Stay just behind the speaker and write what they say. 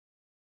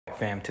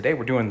fam? Today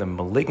we're doing the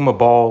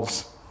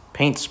Mellif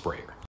paint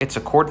sprayer. It's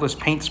a cordless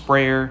paint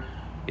sprayer.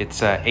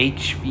 It's a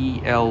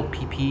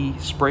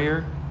HVLPP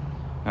sprayer.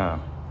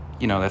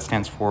 You know, that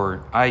stands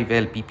for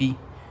HVLPP.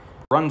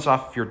 Runs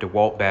off your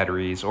Dewalt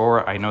batteries,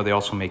 or I know they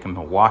also make a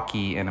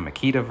Milwaukee and a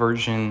Makita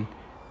version.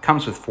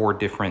 Comes with 4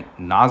 different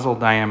nozzle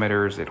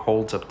diameters. It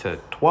holds up to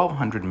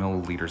 1,200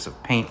 milliliters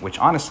of paint, which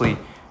honestly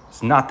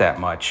is not that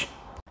much.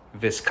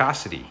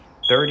 Viscosity,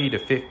 30 to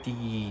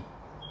 50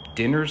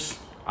 dinners.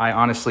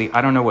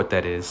 I don't know what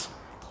that is.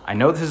 I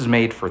know this is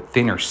made for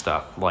thinner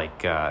stuff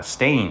like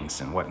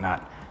stains and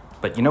whatnot,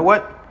 but you know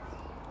what?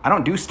 I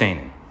don't do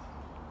staining.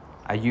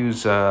 I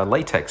use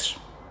latex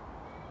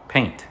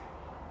paint.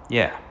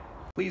 Yeah.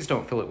 Please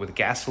don't fill it with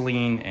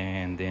gasoline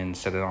and then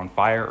set it on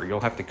fire, or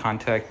you'll have to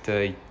contact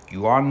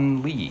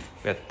Yuan Li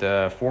at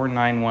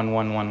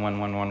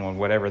 491111111,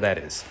 whatever that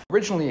is.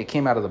 Originally, it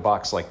came out of the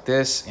box like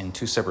this in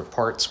 2 separate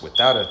parts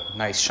without a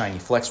nice shiny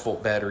flex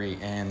volt battery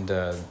and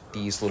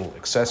these little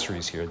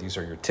accessories here. These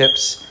are your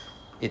tips.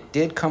 It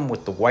did come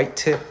with the white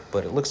tip,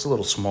 but it looks a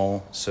little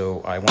small,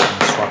 so I went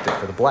and swapped it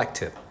for the black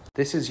tip.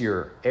 This is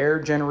your air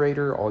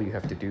generator. All you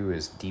have to do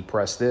is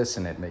depress this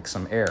and it makes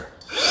some air.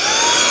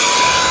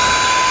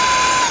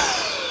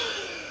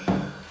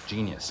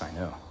 Genius, I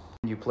know.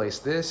 You place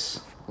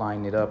this,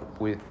 line it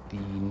up with the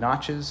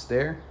notches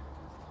there,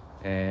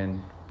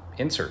 and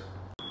insert.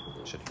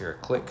 Should hear a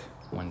click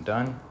when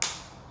done.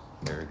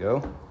 There we go.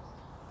 A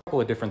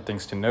couple of different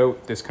things to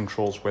note. This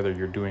controls whether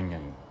you're doing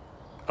an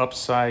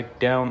upside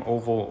down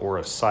oval or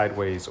a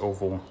sideways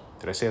oval.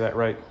 Did I say that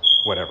right?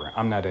 Whatever,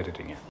 I'm not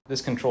editing it.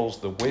 This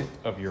controls the width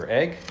of your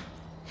egg.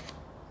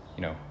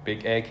 You know,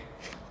 big egg,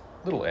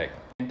 little egg.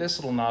 And this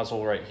little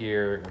nozzle right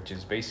here, which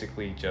is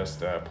basically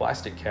just a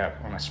plastic cap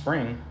on a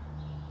spring,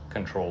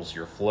 controls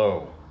your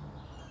flow.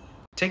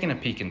 Taking a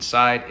peek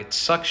inside, it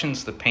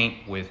suctions the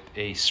paint with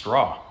a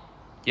straw.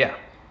 Yeah,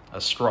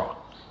 a straw.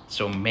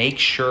 So make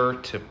sure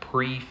to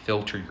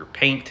pre-filter your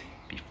paint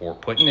before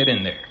putting it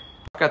in there.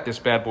 I've got this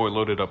bad boy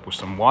loaded up with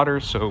some water,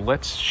 so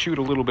let's shoot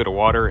a little bit of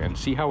water and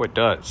see how it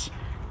does.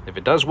 If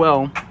it does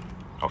well,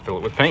 I'll fill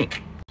it with paint.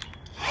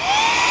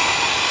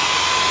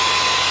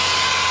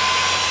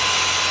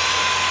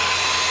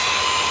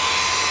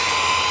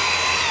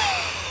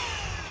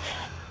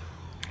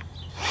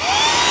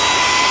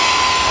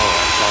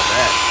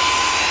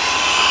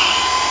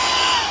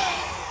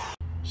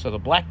 So the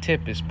black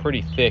tip is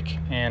pretty thick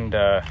and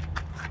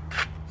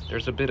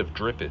there's a bit of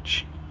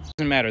drippage.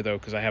 Doesn't matter though,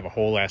 because I have a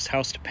whole ass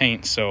house to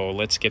paint, so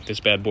let's get this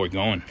bad boy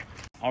going.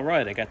 All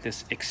right, I got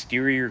this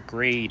exterior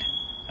grade,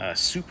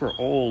 super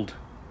old,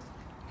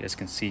 you guys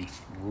can see,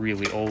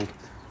 really old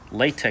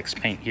latex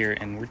paint here,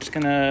 and we're just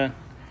gonna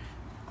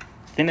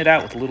thin it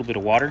out with a little bit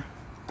of water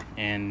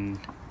and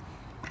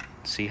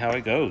see how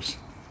it goes.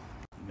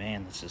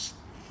 Man, this is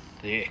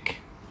thick.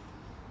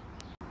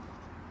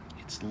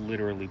 It's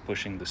literally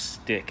pushing the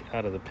stick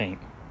out of the paint.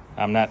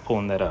 I'm not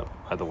pulling that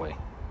up, by the way.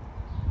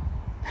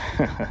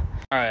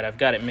 All right, I've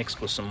got it mixed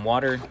with some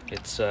water.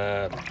 It's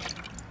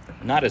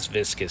not as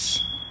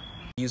viscous.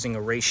 Using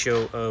a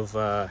ratio of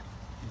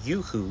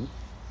Yoo-hoo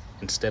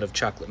instead of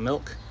chocolate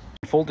milk.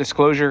 Full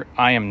disclosure,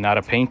 I am not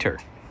a painter.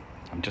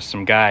 I'm just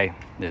some guy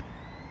that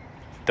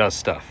does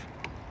stuff.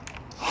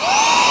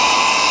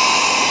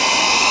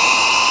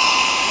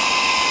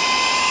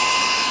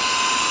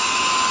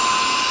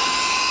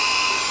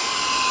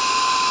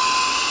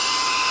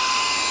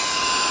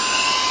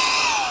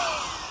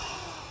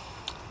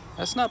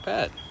 That's not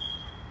bad.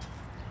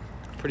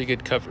 Pretty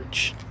good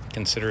coverage,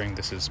 considering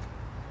this is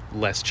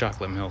less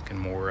chocolate milk and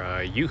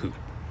more Yoo-hoo.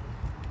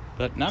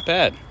 But not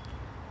bad.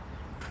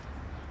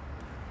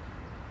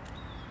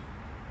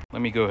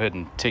 Let me go ahead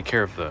and take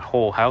care of the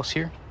whole house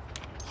here.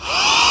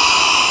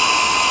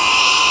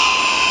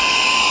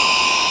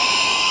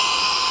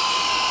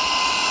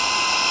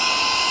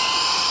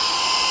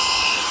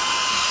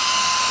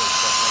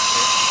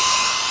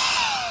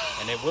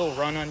 And it will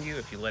run on you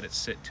if you let it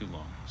sit too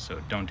long, so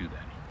don't do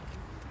that.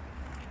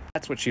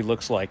 That's what she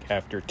looks like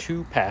after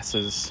 2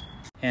 passes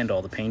and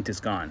all the paint is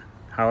gone.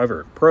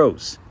 However,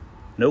 pros,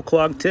 no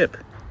clogged tip.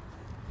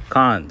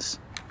 Cons,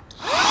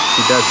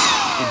 she does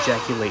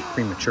ejaculate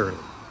prematurely.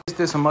 Is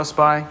this a must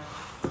buy?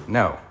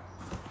 No.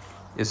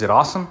 Is it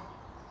awesome?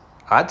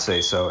 I'd say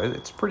so.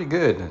 It's pretty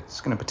good.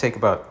 It's gonna take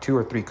about 2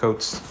 or 3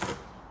 coats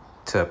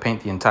to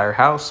paint the entire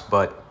house,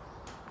 but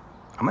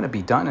I'm gonna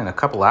be done in a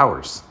couple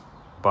hours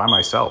by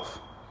myself.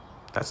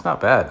 That's not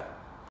bad.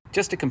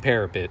 Just to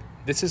compare a bit,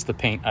 this is the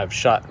paint I've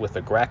shot with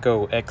a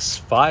Graco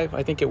X5,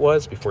 I think it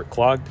was, before it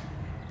clogged.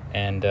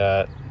 And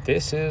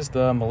this is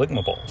the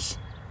Mellif.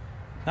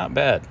 Not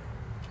bad.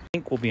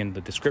 Link will be in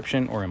the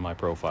description or in my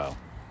profile.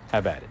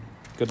 Have at it.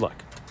 Good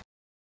luck.